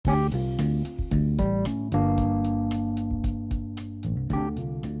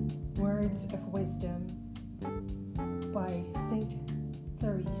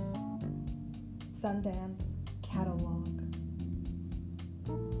Sundance catalog.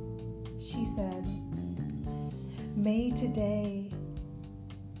 She said, "May today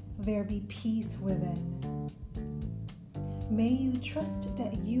there be peace within. May you trust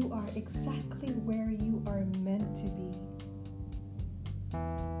that you are exactly where you are meant to be.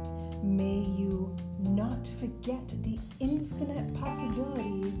 May you not forget the infinite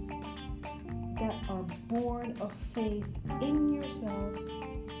possibilities that are born of faith in yourself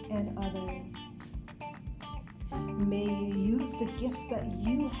and others. May you use the gifts that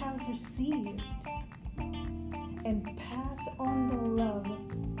you have received and pass on the love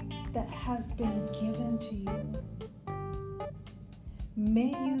that has been given to you.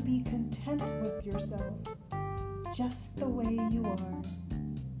 May you be content with yourself just the way you are.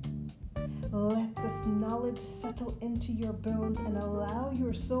 Let this knowledge settle into your bones and allow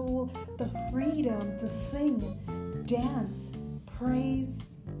your soul the freedom to sing, dance,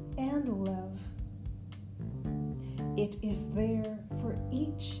 praise, and love. It is there for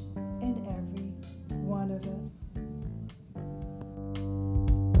each and every one of us."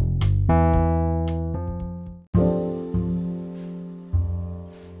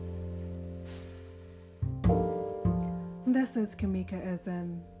 This is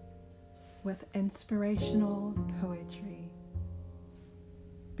KAMEKAism with inspirational poetry.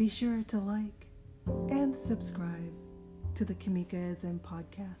 Be sure to like and subscribe to the KAMEKAism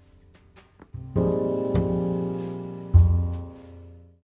podcast.